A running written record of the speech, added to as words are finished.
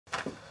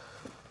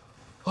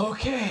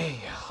Okay,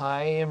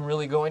 I am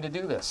really going to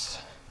do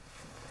this.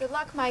 Good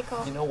luck,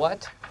 Michael. You know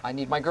what? I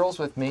need my girls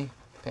with me.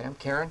 Pam,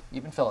 Karen,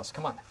 even Phyllis.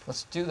 Come on,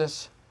 let's do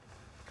this.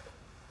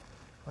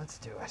 Let's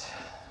do it.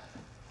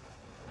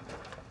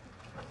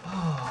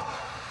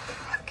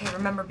 Okay,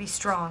 remember, be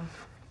strong.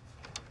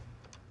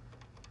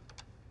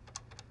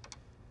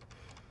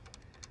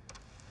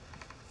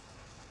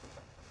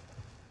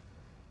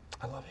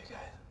 I love you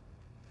guys.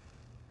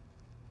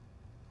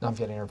 Now I'm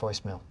getting her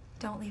voicemail.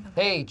 Don't leave him.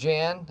 Hey,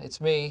 Jan,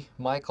 it's me,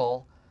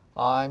 Michael.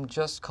 I'm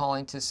just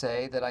calling to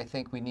say that I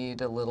think we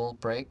need a little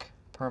break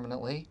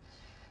permanently.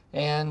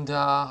 And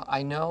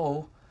I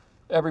know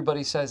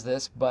everybody says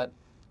this, but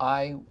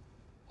I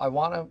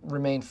want to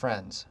remain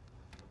friends,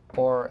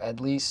 or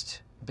at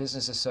least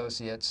business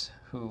associates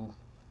who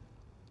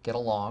get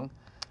along.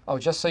 Oh,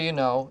 just so you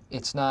know,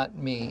 it's not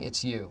me,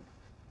 it's you.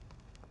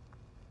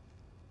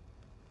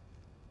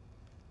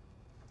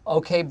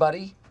 Okay,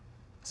 buddy.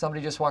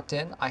 Somebody just walked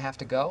in. I have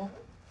to go.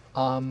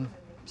 So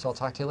I'll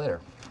talk to you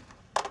later.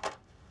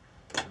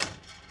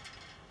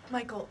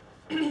 Michael,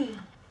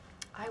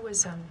 I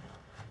was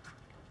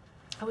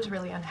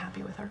really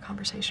unhappy with our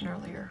conversation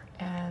earlier,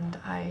 and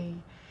I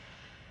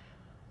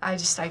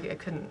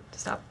couldn't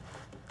stop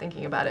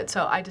thinking about it.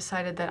 So I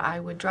decided that I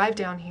would drive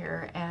down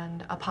here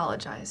and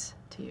apologize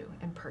to you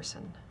in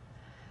person.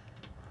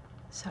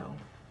 So.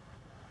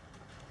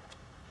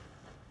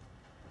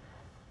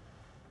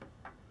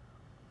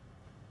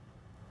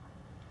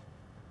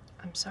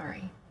 I'm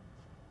sorry.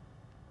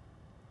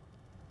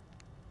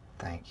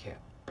 Thank you.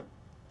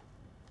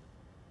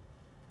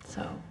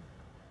 So,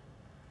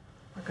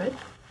 we're good?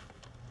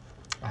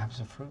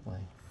 Absolutely.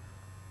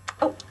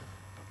 Oh,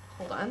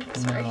 hold on,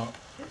 sorry.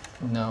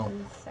 No.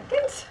 1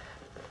 second.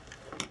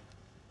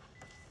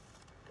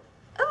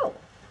 Oh,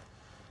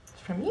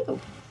 it's from you.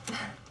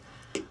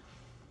 You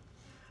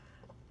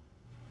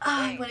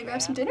want to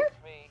grab some dinner?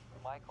 It's me,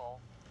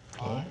 Michael.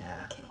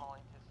 Yeah. I'm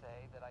calling to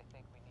say that I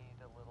think we need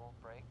a little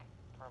break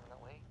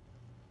permanently.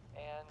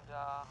 And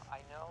I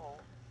know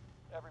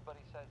everybody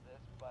says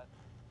this, but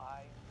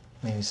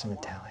maybe some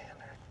Italian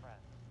or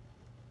friends,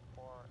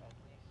 or at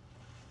least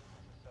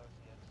business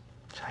associates.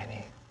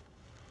 Chinese.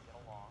 Get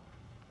along.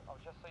 Oh,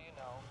 just so you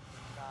know,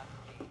 it's not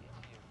me,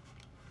 it's you.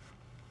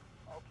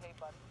 Okay,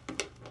 buddy.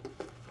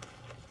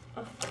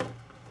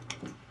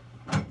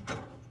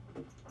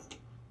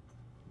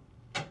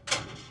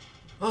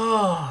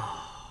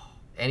 Oh,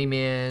 any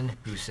man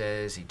who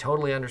says he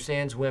totally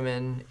understands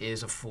women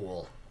is a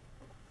fool,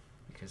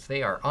 because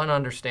they are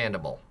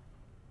ununderstandable.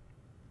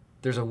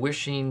 There's a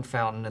wishing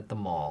fountain at the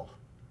mall,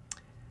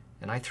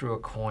 and I threw a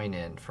coin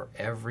in for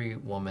every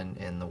woman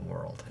in the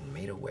world and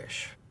made a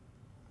wish.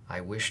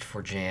 I wished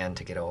for Jan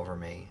to get over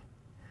me.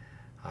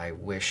 I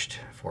wished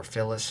for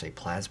Phyllis a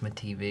plasma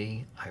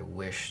TV. I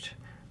wished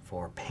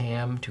for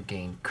Pam to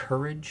gain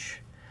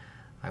courage.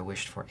 I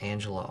wished for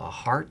Angela a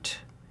heart,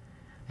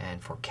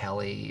 and for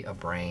Kelly a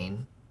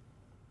brain.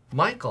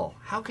 Michael,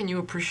 how can you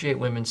appreciate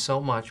women so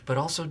much but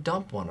also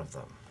dump one of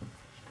them?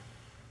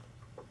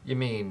 You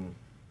mean,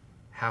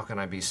 how can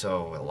I be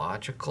so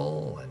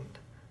illogical and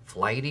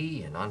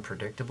flighty and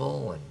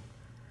unpredictable and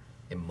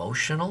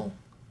emotional?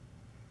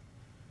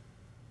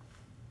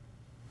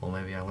 Well,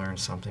 maybe I learned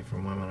something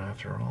from women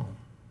after all.